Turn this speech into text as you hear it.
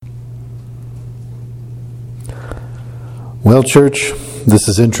Well, church, this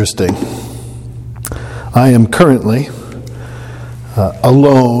is interesting. I am currently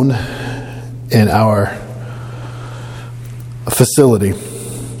alone in our facility,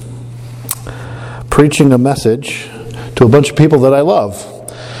 preaching a message to a bunch of people that I love,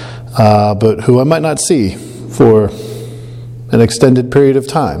 but who I might not see for an extended period of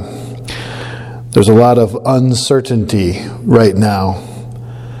time. There's a lot of uncertainty right now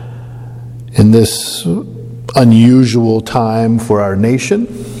in this unusual time for our nation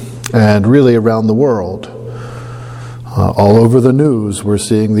and really around the world. All over the news, we're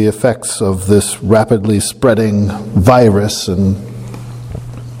seeing the effects of this rapidly spreading virus, and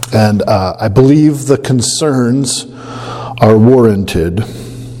I believe the concerns are warranted.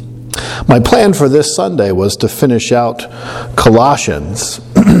 My plan for this Sunday was to finish out Colossians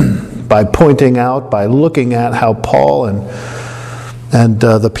by pointing out, by looking at how Paul and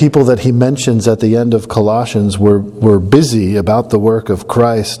the people that he mentions at the end of Colossians were busy about the work of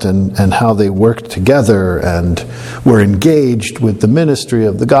Christ and how they worked together and were engaged with the ministry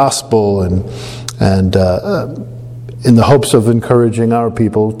of the gospel and in the hopes of encouraging our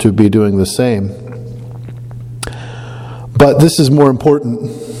people to be doing the same. But this is more important,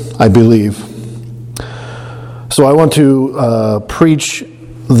 I believe. So I want to preach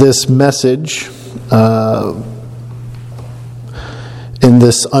this message in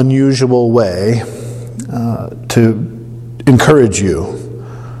this unusual way to encourage you.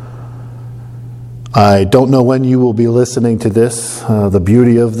 I don't know when you will be listening to this. The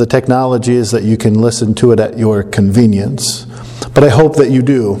beauty of the technology is that you can listen to it at your convenience. But I hope that you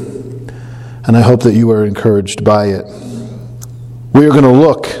do, and I hope that you are encouraged by it. We are going to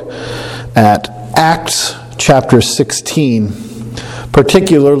look at Acts chapter 16,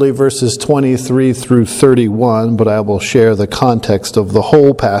 particularly verses 23 through 31, but I will share the context of the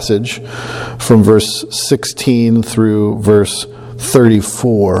whole passage from verse 16 through verse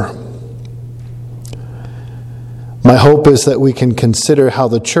 34. My hope is that we can consider how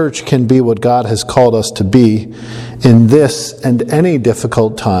the church can be what God has called us to be in this and any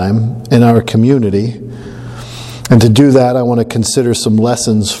difficult time in our community. And to do that, I want to consider some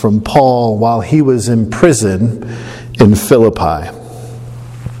lessons from Paul while he was in prison in Philippi.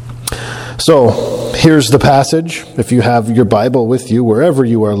 So, here's the passage. If you have your Bible with you, wherever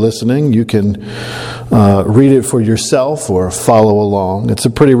you are listening, you can read it for yourself or follow along. It's a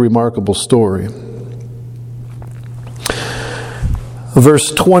pretty remarkable story.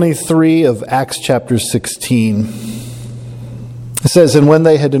 Verse 23 of Acts chapter 16. It says, "And when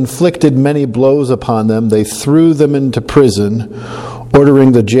they had inflicted many blows upon them, they threw them into prison,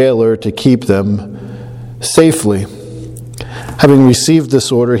 ordering the jailer to keep them safely. Having received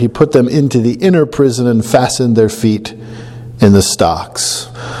this order, he put them into the inner prison and fastened their feet in the stocks."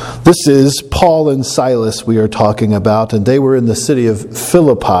 This is Paul and Silas we are talking about, and they were in the city of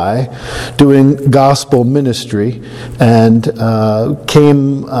Philippi doing gospel ministry and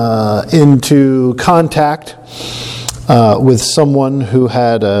came into contact with someone who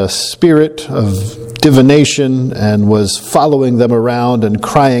had a spirit of divination and was following them around and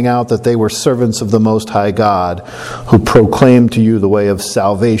crying out that they were servants of the Most High God who proclaimed to you the way of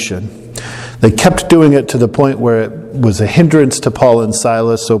salvation. They kept doing it to the point where it was a hindrance to Paul and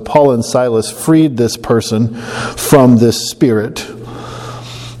Silas, so Paul and Silas freed this person from this spirit,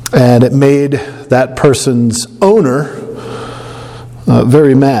 and it made that person's owner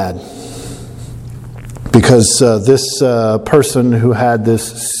very mad. Because this person who had this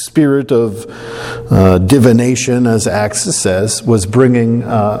spirit of divination, as Acts says, was bringing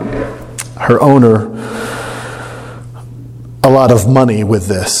her owner a lot of money with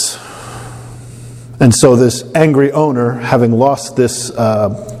this. And so this angry owner, having lost this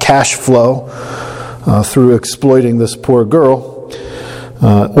cash flow through exploiting this poor girl,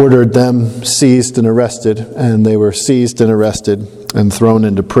 ordered them seized and arrested, and they were seized and arrested and thrown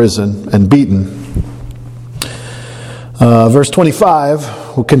into prison and beaten. Verse 25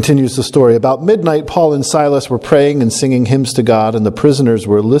 continues the story. "About midnight, Paul and Silas were praying and singing hymns to God, and the prisoners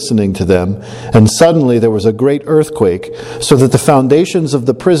were listening to them. And suddenly there was a great earthquake, so that the foundations of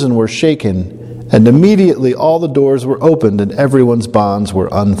the prison were shaken. And immediately all the doors were opened, and everyone's bonds were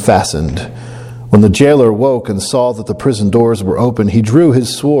unfastened. When the jailer woke and saw that the prison doors were open, he drew his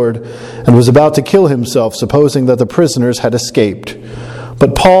sword and was about to kill himself, supposing that the prisoners had escaped.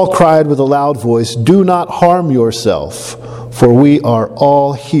 But Paul cried with a loud voice, 'Do not harm yourself, for we are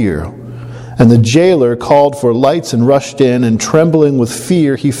all here.' And the jailer called for lights and rushed in, and trembling with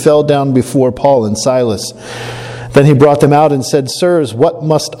fear, he fell down before Paul and Silas. Then he brought them out and said, 'Sirs, what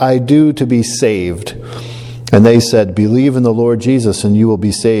must I do to be saved?' And they said, 'Believe in the Lord Jesus, and you will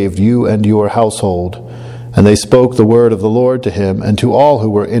be saved, you and your household.' And they spoke the word of the Lord to him and to all who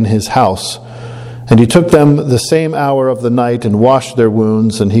were in his house. And he took them the same hour of the night and washed their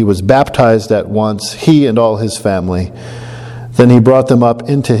wounds, and he was baptized at once, he and all his family. Then he brought them up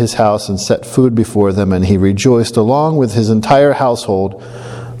into his house and set food before them, and he rejoiced along with his entire household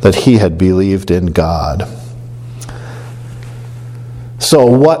that he had believed in God. So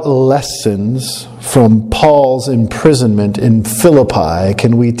what lessons from Paul's imprisonment in Philippi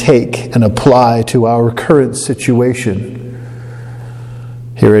can we take and apply to our current situation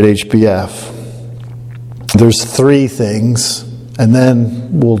here at HBF? There's 3 things, and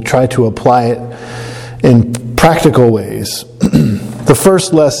then we'll try to apply it in practical ways. The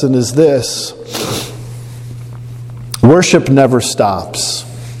first lesson is this: worship never stops.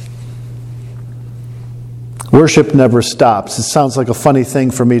 Worship never stops. It sounds like a funny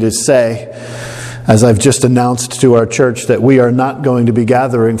thing for me to say, as I've just announced to our church that we are not going to be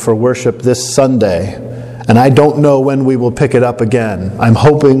gathering for worship this Sunday, and I don't know when we will pick it up again. I'm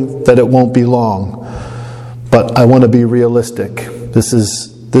hoping that it won't be long, but I want to be realistic. This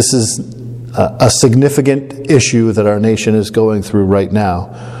is a significant issue that our nation is going through right now,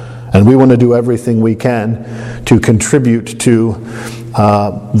 and we want to do everything we can to contribute to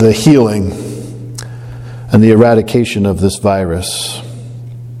the healing and the eradication of this virus.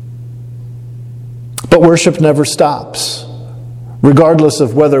 But worship never stops. Regardless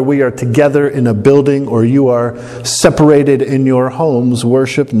of whether we are together in a building or you are separated in your homes,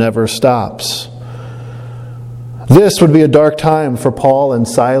 worship never stops. This would be a dark time for Paul and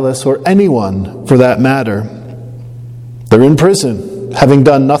Silas, or anyone for that matter. They're in prison, having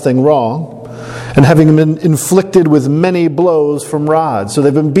done nothing wrong, and having been inflicted with many blows from rods. So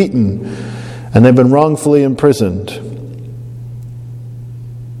they've been beaten, and they've been wrongfully imprisoned.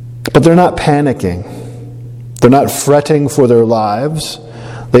 But they're not panicking. They're not fretting for their lives.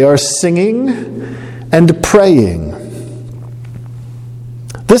 They are singing and praying.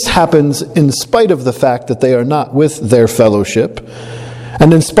 This happens in spite of the fact that they are not with their fellowship,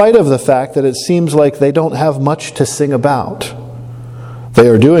 and in spite of the fact that it seems like they don't have much to sing about. They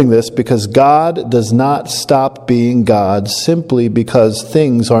are doing this because God does not stop being God simply because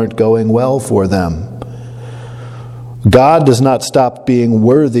things aren't going well for them. God does not stop being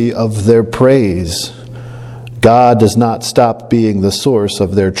worthy of their praise. God does not stop being the source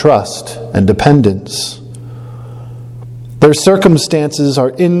of their trust and dependence. Their circumstances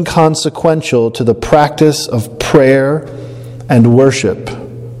are inconsequential to the practice of prayer and worship,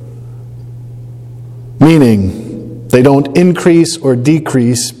 meaning they don't increase or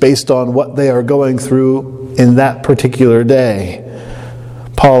decrease based on what they are going through in that particular day.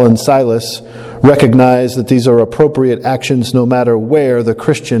 Paul and Silas recognize that these are appropriate actions no matter where the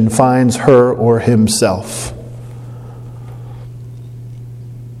Christian finds her or himself.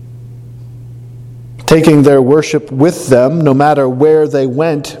 Taking their worship with them, no matter where they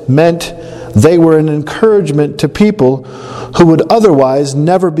went, meant they were an encouragement to people who would otherwise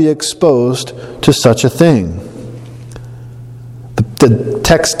never be exposed to such a thing. The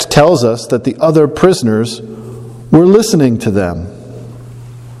text tells us that the other prisoners were listening to them.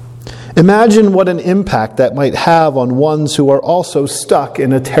 Imagine what an impact that might have on ones who are also stuck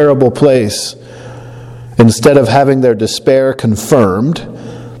in a terrible place. Instead of having their despair confirmed,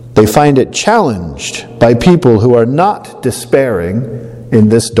 they find it challenged by people who are not despairing in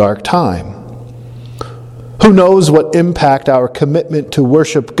this dark time. Who knows what impact our commitment to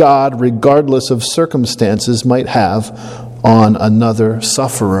worship God, regardless of circumstances, might have on another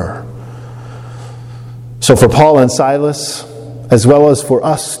sufferer. So for Paul and Silas, as well as for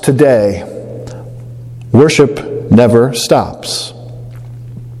us today, worship never stops.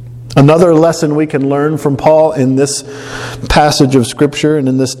 Another lesson we can learn from Paul in this passage of Scripture and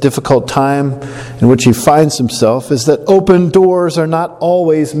in this difficult time in which he finds himself is that open doors are not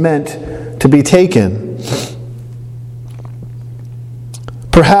always meant to be taken.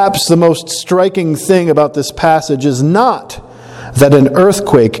 Perhaps the most striking thing about this passage is not that an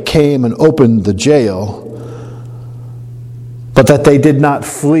earthquake came and opened the jail, but that they did not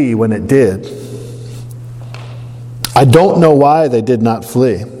flee when it did. I don't know why they did not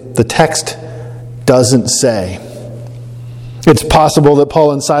flee. The text doesn't say. It's possible that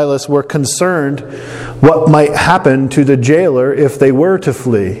Paul and Silas were concerned what might happen to the jailer if they were to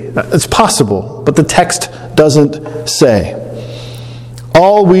flee. It's possible, but the text doesn't say.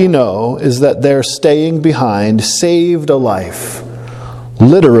 All we know is that their staying behind saved a life,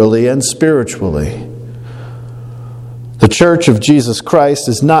 literally and spiritually. The Church of Jesus Christ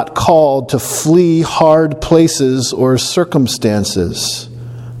is not called to flee hard places or circumstances,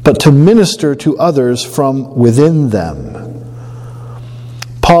 but to minister to others from within them.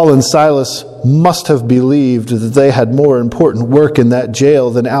 Paul and Silas must have believed that they had more important work in that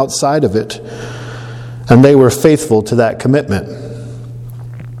jail than outside of it, and they were faithful to that commitment.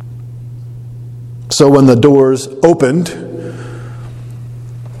 So when the doors opened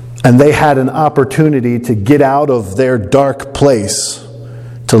and they had an opportunity to get out of their dark place,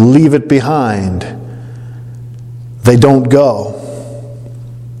 to leave it behind, they don't go.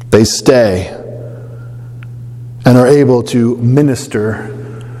 They stay and are able to minister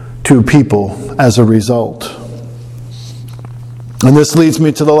to people as a result. And this leads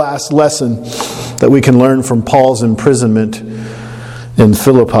me to the last lesson that we can learn from Paul's imprisonment in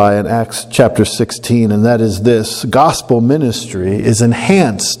Philippi in Acts chapter 16, and that is this: gospel ministry is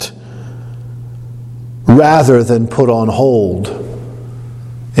enhanced rather than put on hold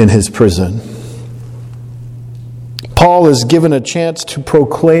in his prison. Paul is given a chance to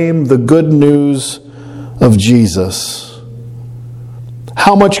proclaim the good news of Jesus.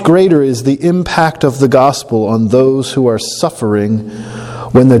 How much greater is the impact of the gospel on those who are suffering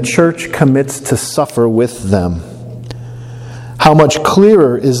when the church commits to suffer with them? How much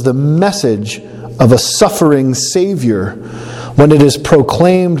clearer is the message of a suffering Savior when it is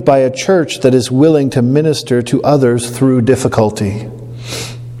proclaimed by a church that is willing to minister to others through difficulty?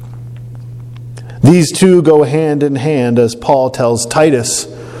 These two go hand in hand, as Paul tells Titus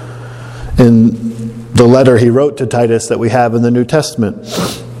in the letter he wrote to Titus that we have in the New Testament,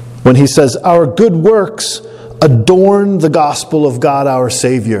 when he says, "Our good works adorn the gospel of God our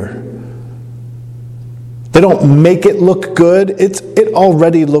Savior." They don't make it look good. It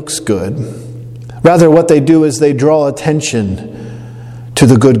already looks good. Rather, what they do is they draw attention to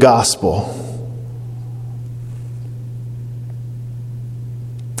the good gospel.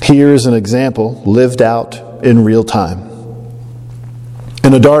 Here's an example lived out in real time.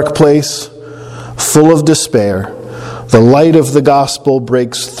 In a dark place, full of despair, the light of the gospel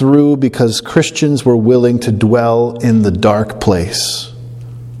breaks through because Christians were willing to dwell in the dark place.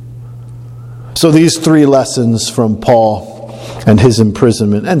 So these three lessons from Paul and his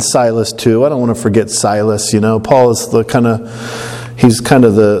imprisonment, and Silas too. I don't want to forget Silas. Paul is he's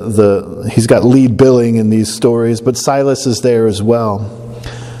got lead billing in these stories, but Silas is there as well.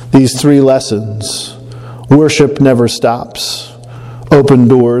 These three lessons: worship never stops, open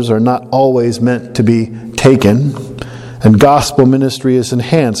doors are not always meant to be taken, and gospel ministry is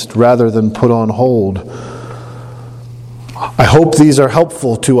enhanced rather than put on hold. I hope these are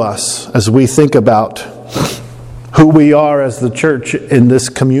helpful to us as we think about who we are as the church in this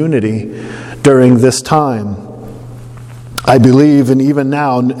community during this time. I believe, and even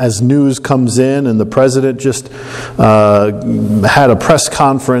now, as news comes in, and the president just had a press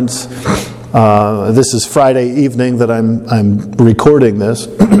conference. This is Friday evening that I'm recording this.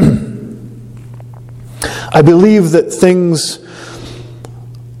 I believe that things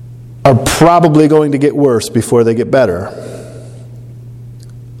are probably going to get worse before they get better.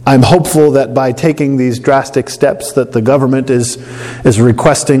 I'm hopeful that by taking these drastic steps that the government is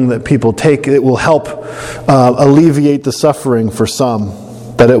requesting that people take, it will help alleviate the suffering for some,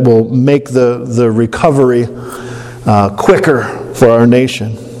 that it will make the recovery quicker for our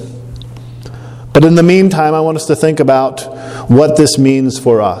nation. But in the meantime, I want us to think about what this means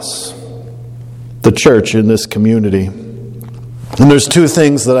for us, the church in this community. And there's two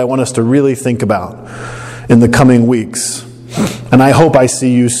things that I want us to really think about in the coming weeks. And I hope I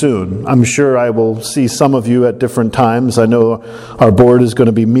see you soon. I'm sure I will see some of you at different times. I know our board is going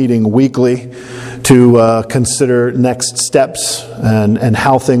to be meeting weekly to consider next steps and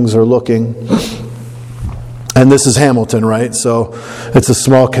how things are looking. And this is Hamilton, right? So it's a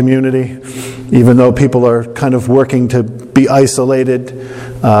small community. Even though people are kind of working to be isolated,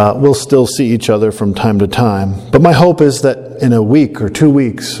 we'll still see each other from time to time. But my hope is that in a week or 2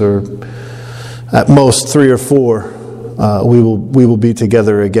 weeks, or at most 3 or 4, we will be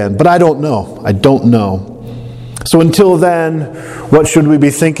together again. But I don't know. So until then, what should we be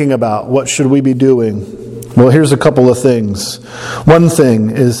thinking about? What should we be doing? Well, here's a couple of things. One thing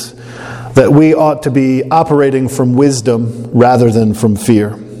is that we ought to be operating from wisdom rather than from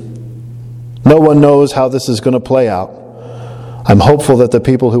fear. No one knows how this is going to play out. I'm hopeful that the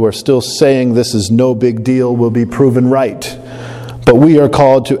people who are still saying this is no big deal will be proven right. But we are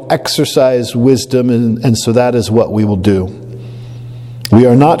called to exercise wisdom, and so that is what we will do. We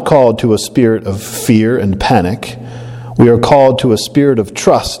are not called to a spirit of fear and panic. We are called to a spirit of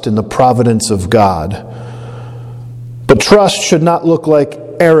trust in the providence of God. But trust should not look like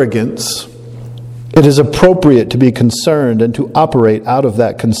arrogance. It is appropriate to be concerned and to operate out of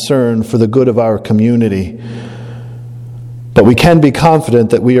that concern for the good of our community. But we can be confident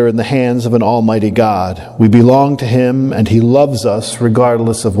that we are in the hands of an almighty God. We belong to Him, and He loves us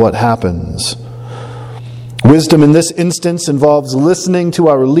regardless of what happens. Wisdom in this instance involves listening to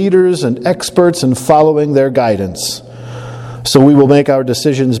our leaders and experts and following their guidance. So we will make our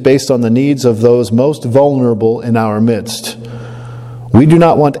decisions based on the needs of those most vulnerable in our midst. We do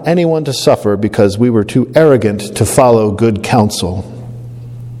not want anyone to suffer because we were too arrogant to follow good counsel.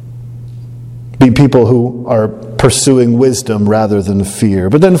 Be people who are pursuing wisdom rather than fear.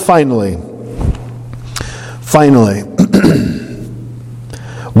 But then finally,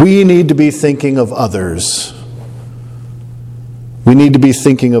 we need to be thinking of others. We need to be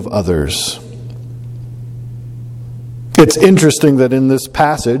thinking of others. It's interesting that in this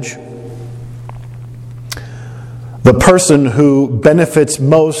passage, the person who benefits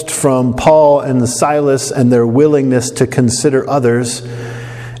most from Paul and Silas and their willingness to consider others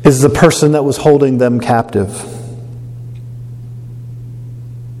is the person that was holding them captive.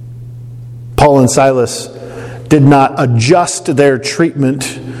 Paul and Silas did not adjust their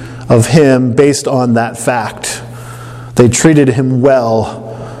treatment of him based on that fact. They treated him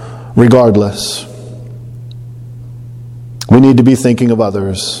well regardless. We need to be thinking of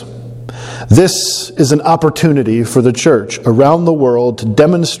others. This is an opportunity for the church around the world to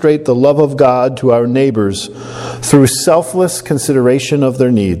demonstrate the love of God to our neighbors through selfless consideration of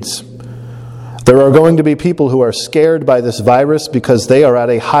their needs. There are going to be people who are scared by this virus because they are at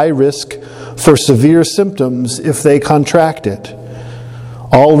a high risk for severe symptoms if they contract it.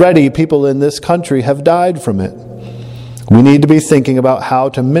 Already, people in this country have died from it. We need to be thinking about how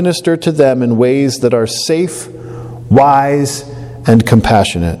to minister to them in ways that are safe, wise, and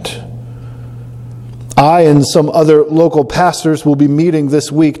compassionate. I and some other local pastors will be meeting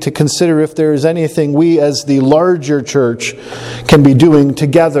this week to consider if there is anything we as the larger church can be doing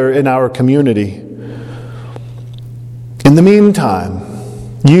together in our community. In the meantime,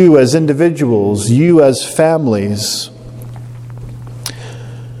 you as individuals, you as families,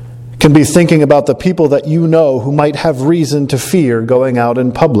 can be thinking about the people that you know who might have reason to fear going out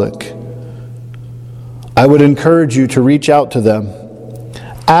in public. I would encourage you to reach out to them.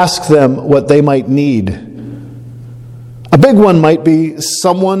 Ask them what they might need. A big one might be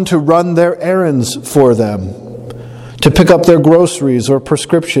someone to run their errands for them, to pick up their groceries or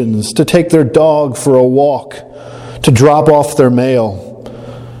prescriptions, to take their dog for a walk, to drop off their mail.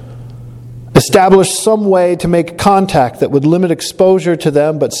 Establish some way to make contact that would limit exposure to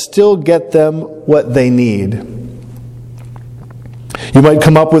them but still get them what they need. You might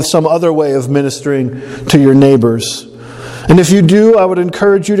come up with some other way of ministering to your neighbors. And if you do, I would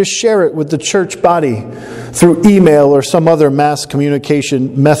encourage you to share it with the church body through email or some other mass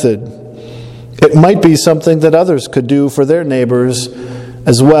communication method. It might be something that others could do for their neighbors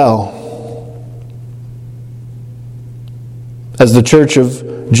as well. As the Church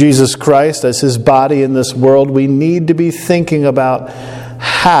of Jesus Christ, as His body in this world, we need to be thinking about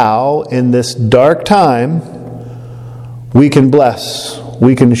how, in this dark time, we can bless,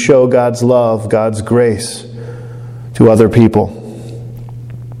 we can show God's love, God's grace to other people.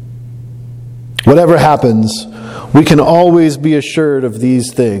 Whatever happens, we can always be assured of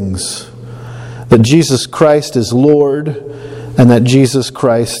these things: that Jesus Christ is Lord and that Jesus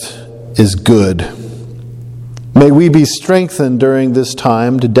Christ is good. May we be strengthened during this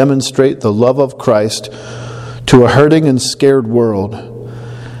time to demonstrate the love of Christ to a hurting and scared world.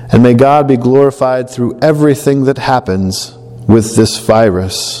 And may God be glorified through everything that happens with this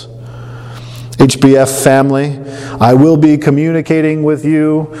virus. HBF family, I will be communicating with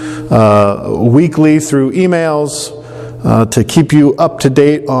you weekly through emails to keep you up to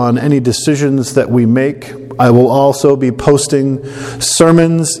date on any decisions that we make. I will also be posting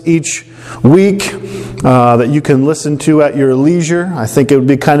sermons each week that you can listen to at your leisure. I think it would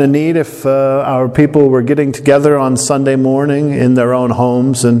be kind of neat if our people were getting together on Sunday morning in their own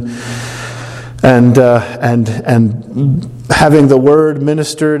homes and having the Word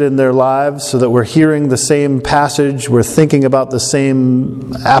ministered in their lives, so that we're hearing the same passage, we're thinking about the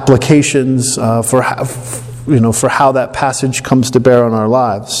same applications for how that passage comes to bear on our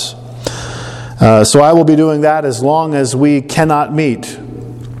lives. So I will be doing that as long as we cannot meet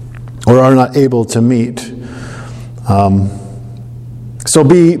or are not able to meet. So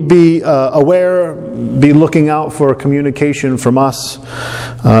be aware, be looking out for communication from us,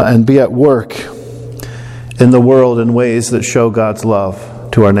 and be at work in the world in ways that show God's love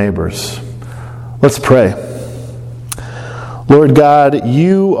to our neighbors. Let's pray. Lord God,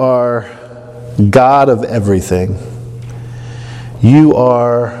 You are God of everything. You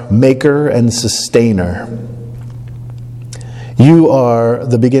are maker and sustainer. You are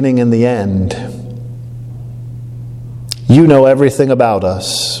the beginning and the end. You know everything about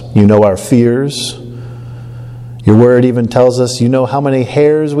us. You know our fears. Your word even tells us you know how many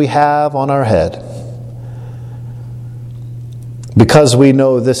hairs we have on our head. Because we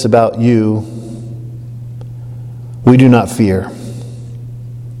know this about you, we do not fear.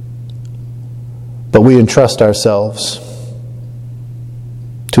 But we entrust ourselves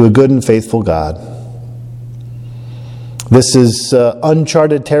to a good and faithful God. This is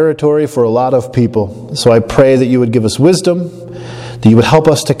uncharted territory for a lot of people. So I pray that you would give us wisdom, that you would help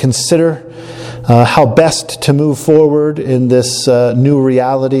us to consider how best to move forward in this new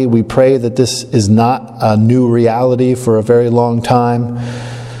reality. We pray that this is not a new reality for a very long time,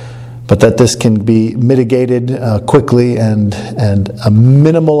 but that this can be mitigated quickly and a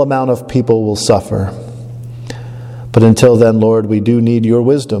minimal amount of people will suffer. But until then, Lord, we do need your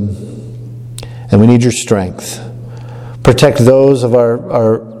wisdom and we need your strength. Protect those of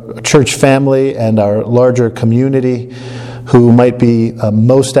our church family and our larger community who might be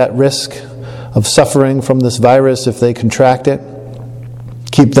most at risk of suffering from this virus if they contract it.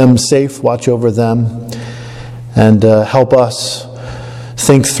 Keep them safe, watch over them, and help us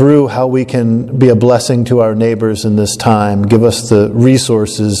think through how we can be a blessing to our neighbors in this time. Give us the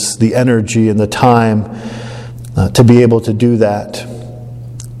resources, the energy, and the time to be able to do that.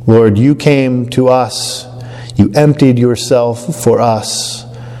 Lord, you came to us. You emptied yourself for us.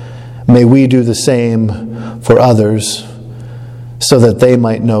 May we do the same for others so that they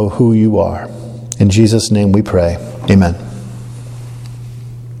might know who you are. In Jesus' name we pray. Amen.